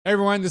Hey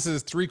everyone, this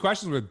is Three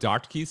Questions with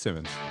Dr. Keith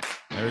Simmons.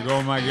 There we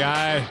go, my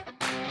guy.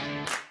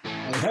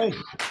 Hey, hey,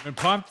 Been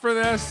pumped for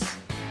this.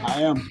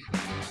 I am.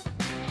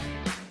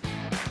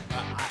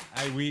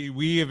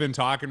 We have been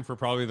talking for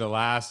probably the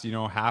last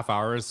half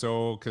hour or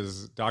so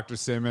because Dr.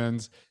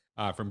 Simmons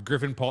from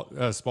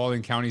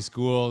Griffin-Spalding County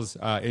Schools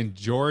in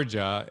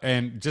Georgia,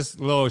 and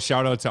just a little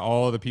shout out to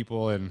all of the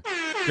people in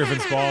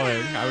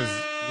Griffin-Spalding. I was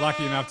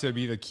lucky enough to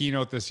be the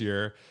keynote this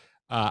year.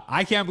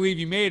 I can't believe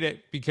you made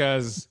it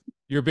because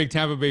you're a big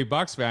Tampa Bay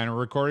Bucks fan. We're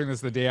recording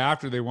this the day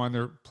after they won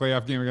their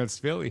playoff game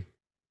against Philly.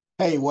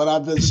 Hey, what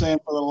I've been saying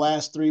for the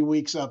last 3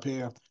 weeks up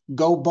here,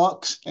 go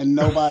Bucks and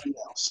nobody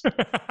else.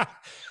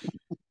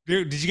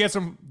 Dude, did you get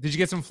some? Did you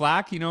get some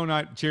flack?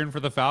 Not cheering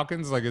for the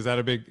Falcons. Like, is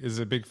it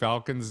a big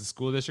Falcons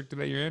school district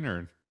that you're in,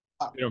 or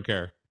Uh, you don't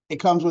care? It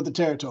comes with the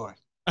territory.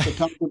 It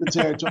comes with the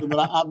territory.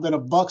 But I've been a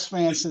Bucks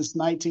fan since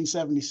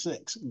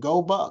 1976.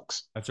 Go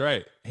Bucks. That's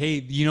right.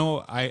 Hey,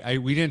 I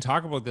we didn't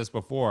talk about this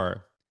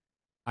before.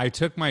 I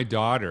took my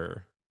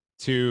daughter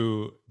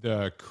to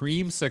the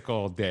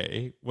creamsicle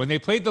day when they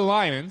played the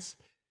Lions.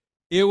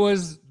 It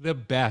was the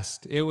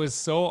best. It was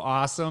so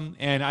awesome.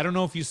 And I don't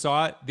know if you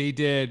saw it. They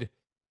did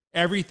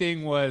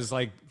everything was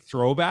like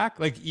throwback,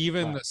 like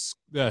even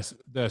Right.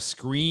 the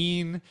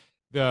screen,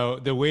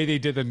 the way they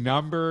did the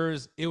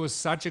numbers. It was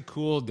such a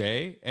cool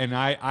day, and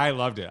I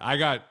loved it.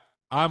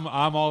 I'm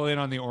all in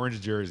on the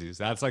orange jerseys.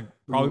 That's like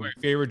probably my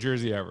Mm. favorite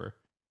jersey ever.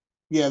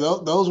 Yeah,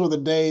 those were the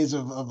days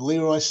of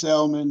Leroy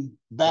Selman,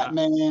 Yeah.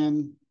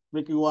 Batman,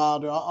 Ricky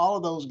Wilder, all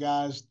of those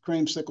guys,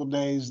 creamsicle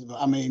days.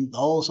 I mean, the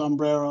old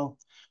sombrero. Oh,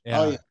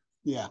 Yeah. yeah.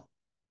 Yeah.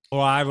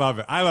 Well, I love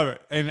it. I love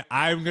it. And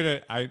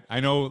I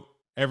know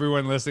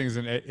everyone listening is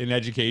in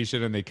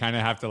education and they kind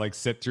of have to like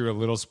sit through a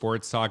little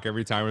sports talk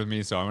every time with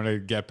me. So I'm going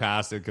to get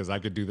past it because I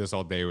could do this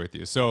all day with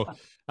you. So,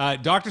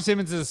 Dr.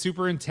 Simmons is a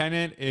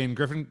superintendent in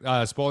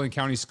Spalding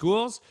County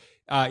Schools.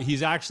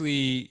 He's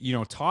actually,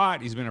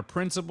 taught. He's been a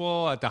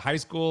principal at the high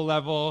school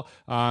level,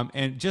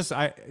 and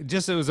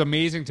it was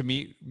amazing to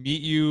meet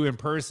you in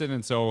person.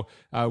 And so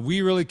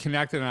we really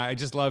connected. And I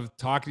just love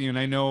talking to you. And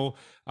I know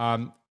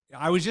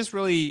I was just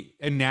really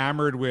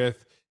enamored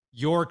with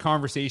your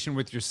conversation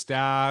with your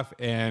staff,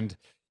 and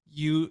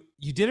you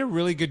did a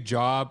really good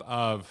job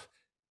of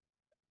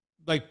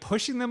like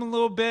pushing them a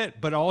little bit,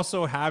 but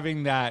also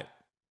having that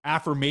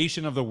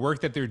affirmation of the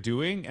work that they're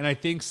doing. And I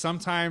think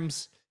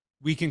sometimes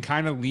we can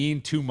kind of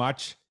lean too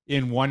much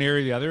in one area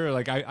or the other.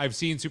 Like I've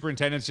seen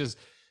superintendents just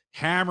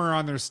hammer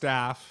on their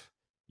staff,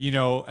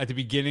 at the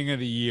beginning of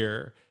the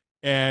year,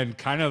 and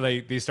kind of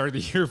like they start the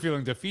year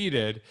feeling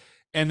defeated.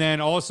 And then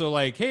also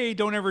like, hey,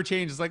 don't ever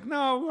change. It's like,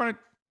 no, we want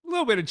a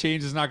little bit of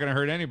change is not going to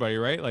hurt anybody,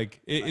 right? Like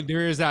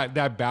there is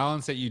that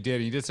balance that you did.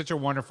 And you did such a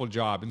wonderful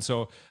job. And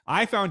so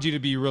I found you to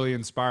be really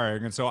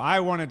inspiring. And so I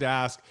wanted to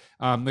ask,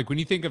 like when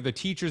you think of the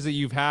teachers that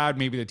you've had,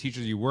 maybe the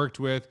teachers you worked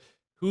with,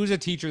 who's a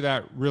teacher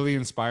that really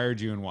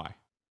inspired you and why?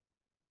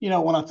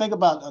 When I think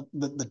about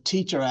the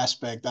teacher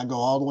aspect, I go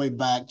all the way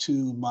back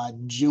to my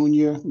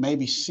junior,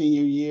 maybe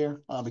senior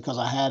year, because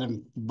I had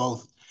him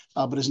both.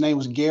 But his name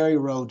was Gary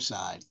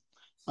Roadside.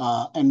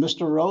 And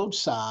Mr.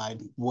 Roadside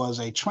was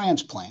a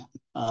transplant.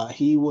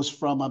 He was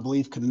from, I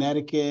believe,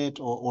 Connecticut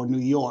or New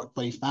York,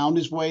 but he found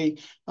his way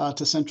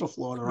to Central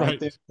Florida, right Right.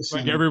 there in the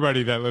Like center,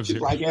 everybody that lives just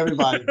here. like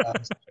everybody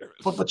does.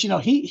 But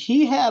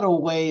he had a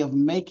way of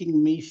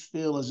making me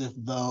feel as if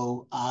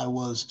though I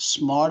was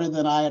smarter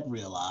than I had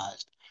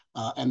realized,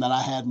 and that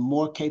I had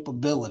more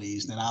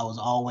capabilities than I was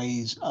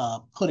always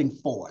putting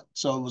forth.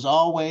 So it was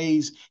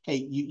always,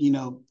 hey,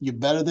 you're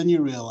better than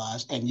you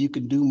realize, and you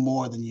can do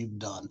more than you've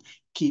done.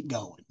 Keep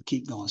going,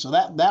 keep going. So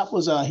that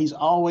was he's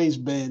always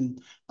been.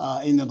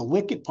 The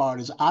wicked part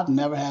is I've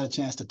never had a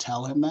chance to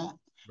tell him that.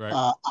 Right.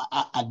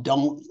 I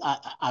don't.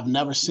 I've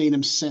never seen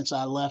him since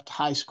I left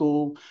high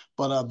school.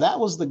 But that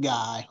was the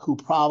guy who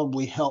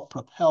probably helped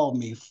propel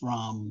me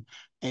from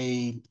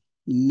a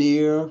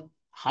near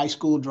high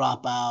school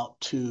dropout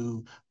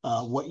to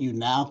what you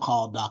now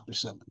call Dr.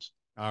 Simmons.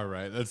 All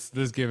right. Let's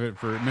give it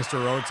for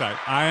Mr. Roadside.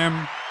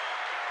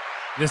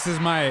 This is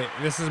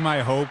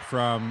my hope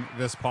from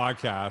this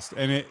podcast.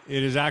 And it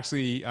is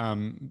actually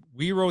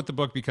we wrote the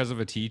book because of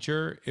a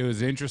teacher. It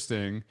was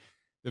interesting.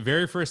 The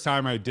very first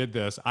time I did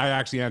this, I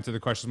actually answered the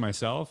questions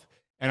myself.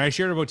 And I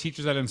shared about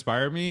teachers that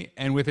inspired me.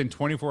 And within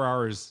 24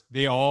 hours,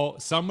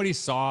 somebody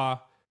saw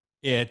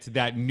it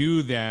that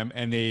knew them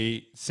and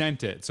they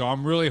sent it. So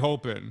I'm really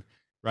hoping,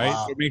 right? So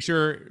Wow. make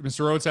sure,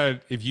 Mr.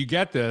 Roadside, if you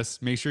get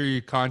this, make sure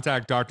you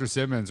contact Dr.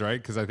 Simmons, right?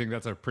 Because I think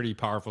that's a pretty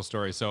powerful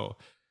story. So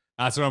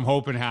that's what I'm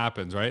hoping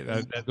happens, right?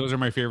 Those are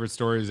my favorite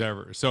stories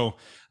ever. So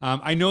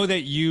I know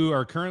that you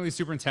are currently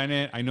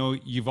superintendent. I know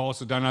you've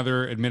also done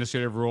other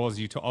administrative roles.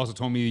 You also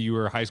told me you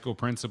were a high school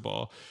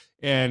principal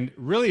and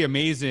really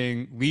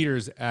amazing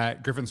leaders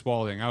at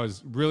Griffin-Spalding. I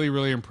was really,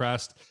 really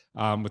impressed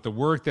with the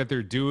work that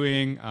they're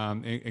doing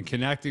and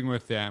connecting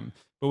with them.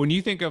 But when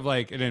you think of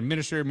like an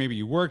administrator, maybe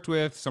you worked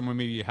with, someone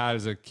maybe you had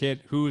as a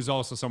kid, who is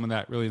also someone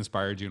that really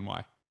inspired you and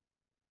why?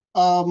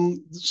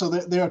 So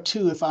there are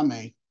two, if I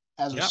may.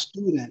 as a Yep.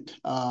 student,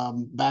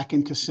 back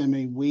in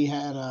Kissimmee, we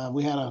had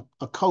a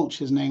coach.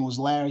 His name was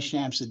Larry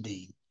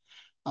Shamsuddin,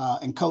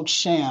 and Coach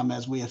Sham,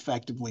 as we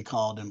effectively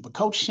called him. But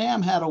Coach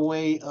Sham had a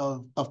way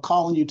of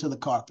calling you to the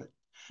carpet,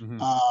 Hmm.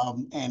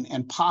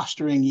 and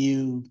posturing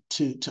you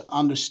to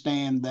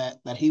understand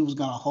that he was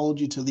going to hold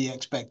you to the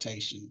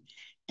expectation.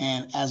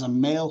 And as a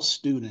male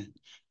student,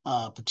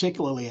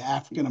 particularly an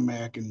African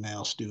American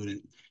male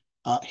student,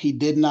 he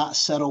did not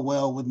settle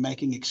well with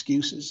making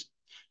excuses.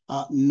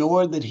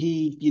 Nor did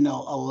he,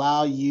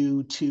 allow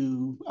you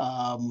to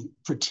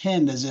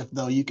pretend as if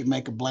though you could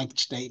make a blanket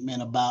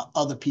statement about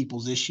other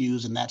people's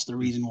issues, and that's the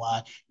reason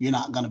why you're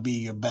not going to be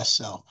your best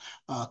self.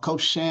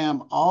 Coach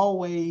Sham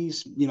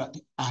always,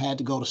 I had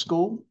to go to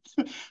school,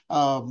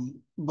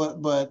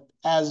 but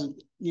as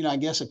I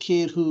guess a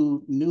kid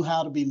who knew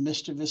how to be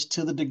mischievous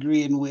to the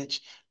degree in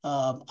which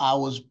I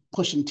was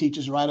pushing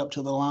teachers right up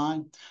to the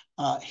line.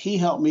 He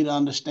helped me to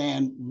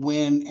understand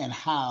when and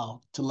how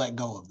to let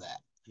go of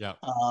that, Yeah.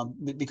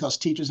 because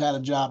teachers had a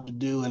job to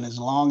do. And as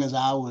long as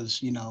I was,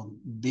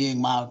 being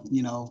my,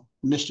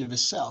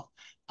 mischievous self,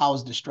 I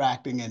was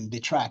distracting and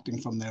detracting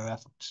from their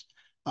efforts.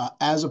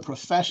 As a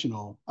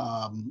professional,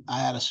 I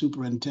had a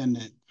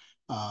superintendent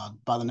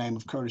by the name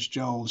of Curtis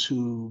Jones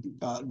who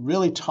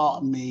really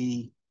taught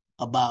me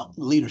about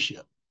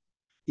leadership,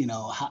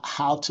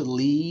 how to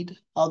lead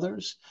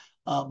others,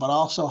 but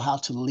also how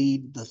to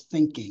lead the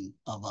thinking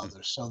of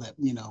others so that,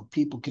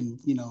 people can,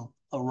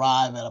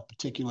 arrive at a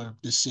particular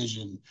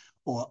decision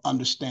or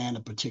understand a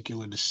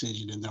particular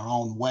decision in their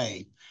own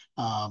way.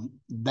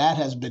 That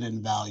has been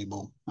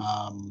invaluable.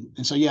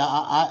 And so, yeah,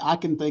 I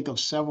can think of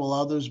several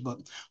others, but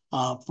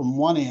from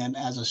one end,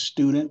 as a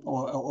student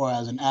or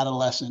as an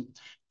adolescent,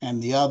 and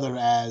the other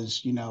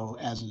as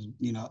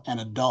an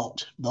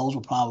adult, those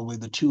were probably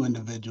the two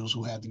individuals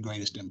who had the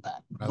greatest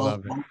impact. I Both,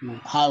 love it. both were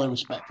highly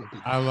respectful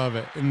people. I love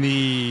it. And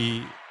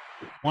the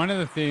one of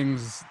the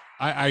things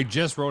I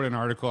just wrote an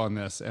article on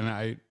this,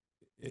 and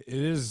it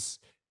is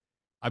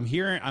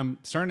I'm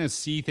starting to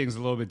see things a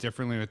little bit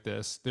differently with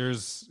this.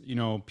 There's,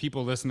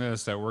 people listen to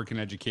this that work in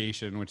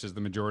education, which is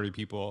the majority of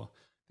people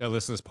that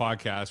listen to this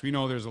podcast. We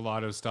know there's a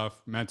lot of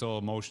stuff, mental,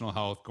 emotional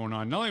health going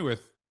on, not only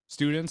with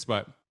students,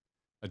 but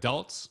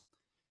adults.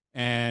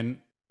 And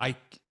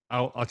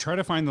I'll try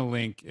to find the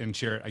link and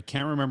share it. I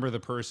can't remember the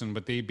person,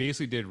 but they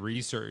basically did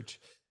research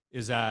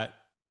is that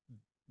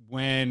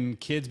when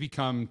kids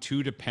become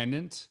too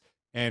dependent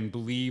and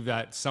believe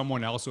that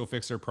someone else will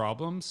fix their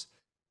problems,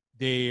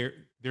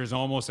 there's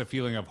almost a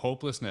feeling of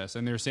hopelessness.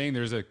 And they're saying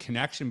there's a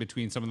connection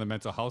between some of the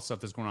mental health stuff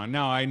that's going on.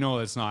 Now, I know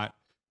it's not,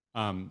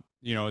 I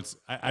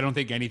don't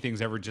think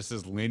anything's ever just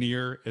as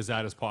linear as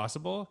that as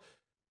possible,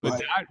 but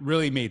Right. that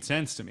really made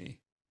sense to me.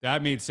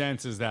 That made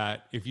sense is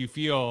that if you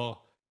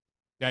feel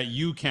that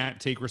you can't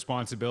take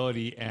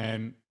responsibility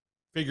and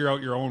figure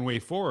out your own way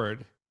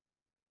forward,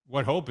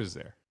 what hope is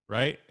there?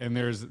 Right. And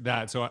there's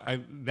that. So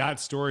that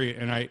story,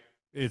 and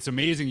it's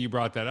amazing you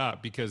brought that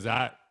up because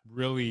that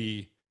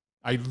really,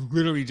 I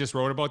literally just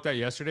wrote about that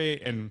yesterday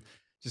and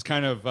just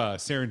kind of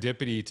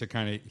serendipity to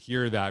kind of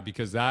hear that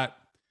because that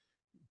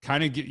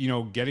kind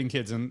of getting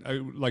kids.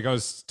 And like I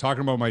was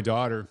talking about my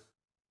daughter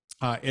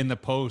in the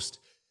post,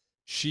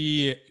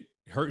 she's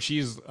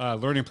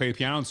learning to play the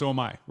piano, and so am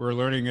I. We're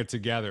learning it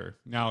together.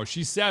 Now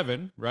she's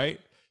 7, right?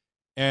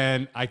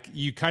 And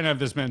you kind of have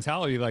this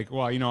mentality like,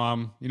 well,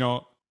 I'm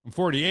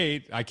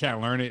 48. I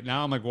can't learn it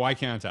now. I'm like, why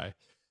can't I?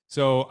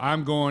 So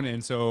I'm going,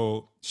 and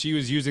so she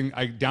was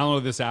I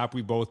downloaded this app.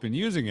 We've both been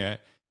using it,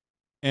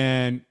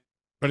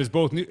 but it's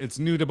both new. It's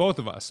new to both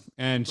of us.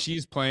 And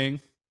she's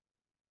playing,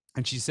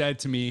 and she said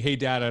to me, "Hey,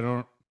 Dad, I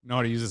don't know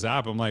how to use this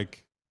app." I'm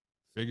like,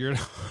 "Figure it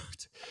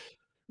out,"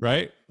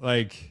 right?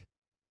 Like,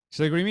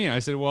 she's like, "What do you mean?" I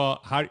said, "Well,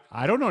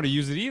 I don't know how to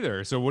use it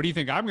either. So what do you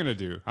think I'm gonna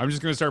do? I'm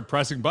just gonna start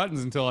pressing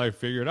buttons until I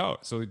figure it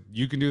out. So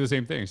you can do the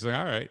same thing." She's like,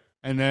 "All right,"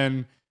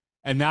 and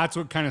that's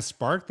what kind of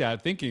sparked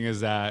that thinking is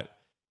that.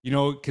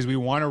 Because we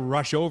want to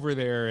rush over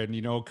there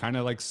and, kind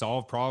of like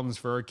solve problems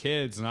for our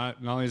kids, not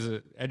only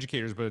as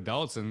educators, but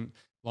adults. And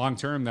long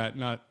term,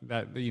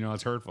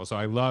 it's hurtful. So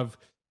I love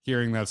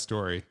hearing that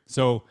story.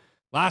 So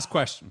last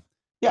question.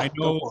 Yeah, I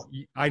go know, for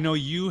it. I know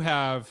you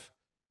have,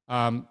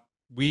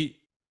 we,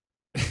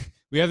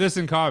 we have this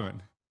in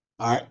common.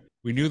 All right.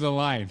 We knew the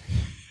line.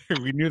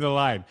 We knew the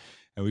line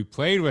and we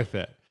played with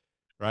it.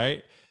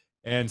 Right.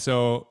 And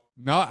so,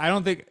 no, I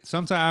don't think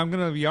sometimes I'm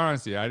going to be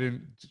honest with you. I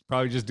didn't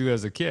probably just do it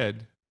as a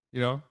kid.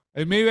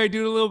 And maybe I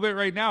do it a little bit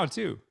right now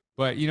too,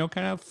 but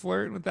kind of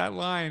flirting with that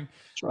line,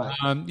 That's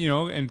right.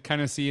 and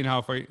kind of seeing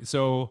how far.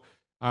 So,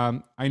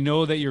 I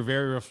know that you're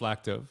very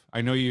reflective. I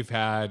know you've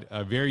had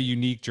a very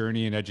unique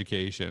journey in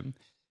education,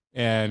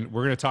 and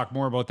we're going to talk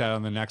more about that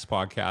on the next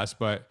podcast.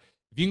 But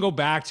if you can go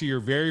back to your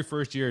very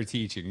first year of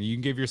teaching, and you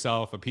can give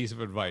yourself a piece of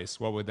advice,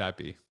 what would that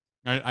be?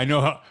 I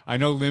know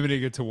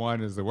limiting it to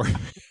one is the word.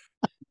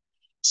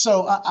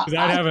 So Because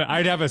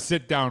I'd have a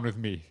sit down with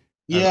me.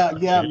 yeah,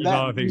 yeah, Here's that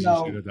all the things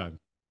you should have done.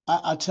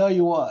 I tell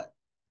you what.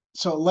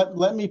 So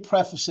let me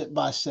preface it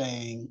by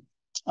saying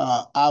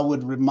I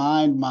would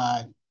remind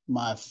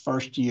my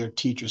first year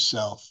teacher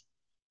self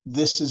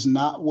this is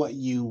not what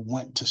you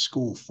went to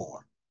school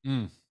for.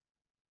 Mm.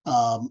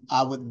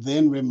 I would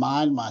then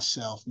remind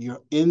myself,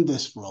 you're in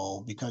this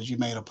role because you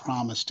made a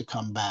promise to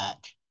come back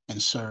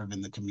and serve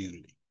in the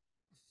community.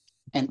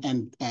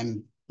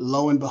 And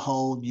lo and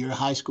behold, your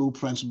high school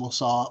principal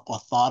saw or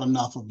thought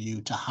enough of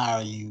you to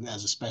hire you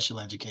as a special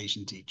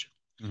education teacher.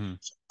 Mm-hmm.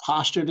 So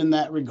postured in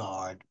that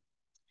regard,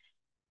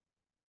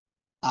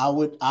 I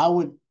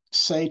would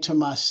say to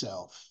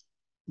myself,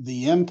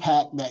 the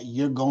impact that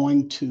you're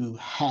going to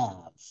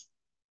have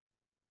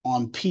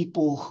on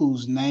people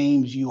whose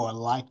names you are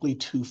likely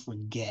to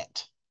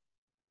forget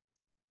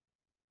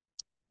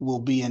will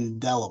be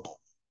indelible.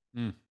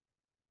 Mm.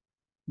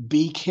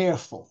 Be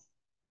careful,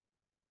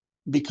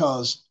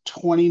 because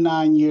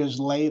 29 years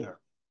later,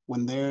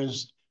 when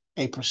there's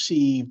a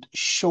perceived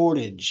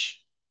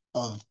shortage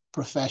of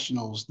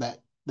professionals that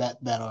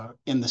are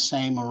in the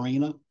same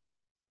arena,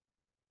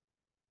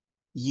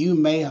 you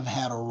may have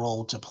had a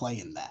role to play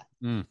in that.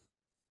 Mm.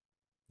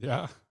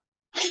 Yeah,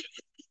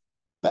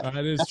 That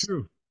that is that's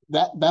true.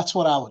 that's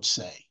what I would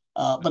say.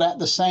 But at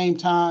the same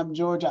time,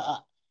 Georgia,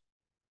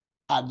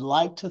 I'd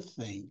like to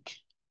think,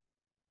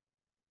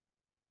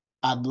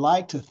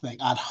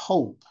 I'd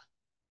hope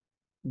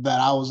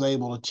that I was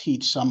able to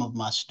teach some of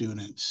my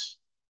students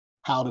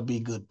how to be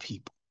good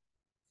people.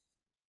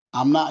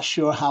 I'm not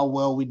sure how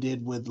well we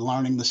did with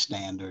learning the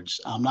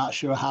standards. I'm not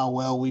sure how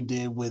well we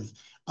did with,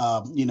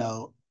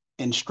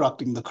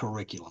 instructing the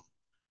curriculum.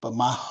 But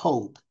my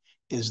hope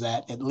is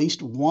that at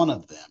least one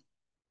of them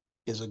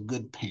is a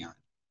good parent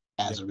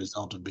Yeah. as a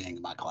result of being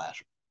in my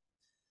classroom.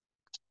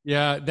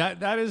 Yeah,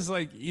 that is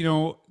like,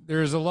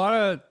 there's a lot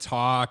of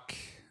talk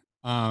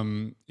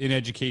in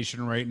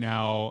education right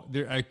now.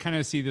 I kind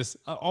of see this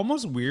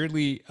almost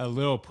weirdly a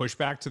little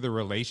pushback to the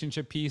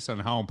relationship piece on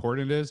how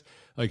important it is.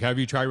 Like, have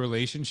you tried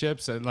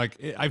relationships? And like,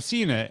 I've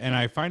seen it and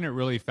I find it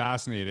really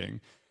fascinating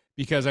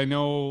because I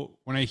know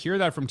when I hear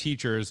that from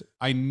teachers,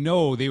 I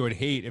know they would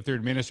hate if their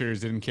administrators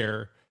didn't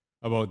care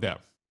about them.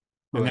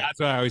 And Correct. that's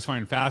what I always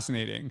find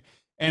fascinating.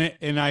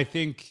 And I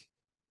think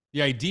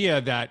the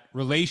idea that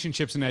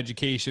relationships in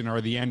education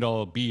are the end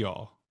all be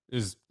all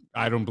is,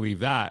 I don't believe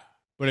that,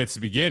 but it's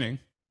the beginning,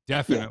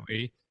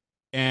 definitely.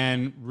 Yeah.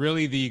 And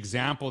really the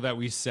example that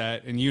we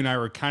set, and you and I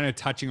were kind of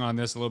touching on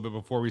this a little bit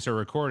before we started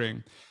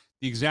recording,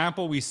 the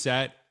example we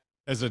set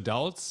as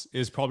adults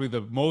is probably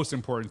the most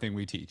important thing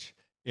we teach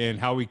in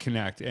how we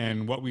connect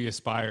and what we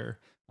inspire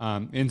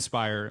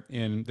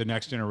in the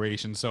next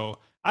generation. So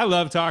I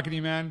love talking to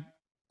you, man.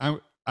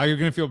 Are you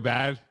going to feel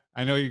bad?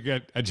 I know you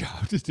got a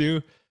job to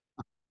do.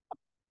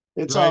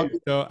 It's Right. all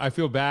So I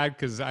feel bad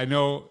because I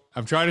know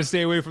I'm trying to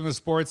stay away from the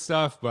sports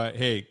stuff, but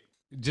hey,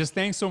 just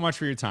thanks so much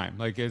for your time.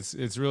 Like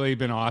it's really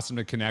been awesome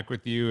to connect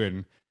with you.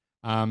 And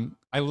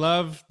I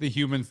love the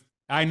humans.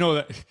 I know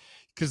that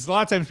because a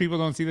lot of times people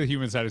don't see the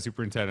human side of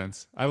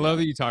superintendents. I love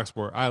that you talk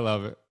sport. I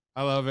love it.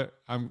 I love it.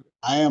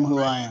 I am who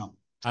I am.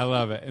 I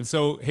love it. And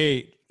so,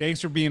 hey, thanks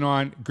for being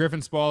on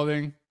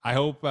Griffin-Spalding. I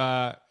hope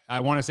I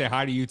want to say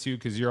hi to you too,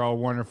 because you're all a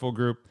wonderful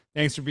group.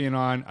 Thanks for being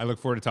on. I look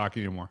forward to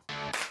talking to you more.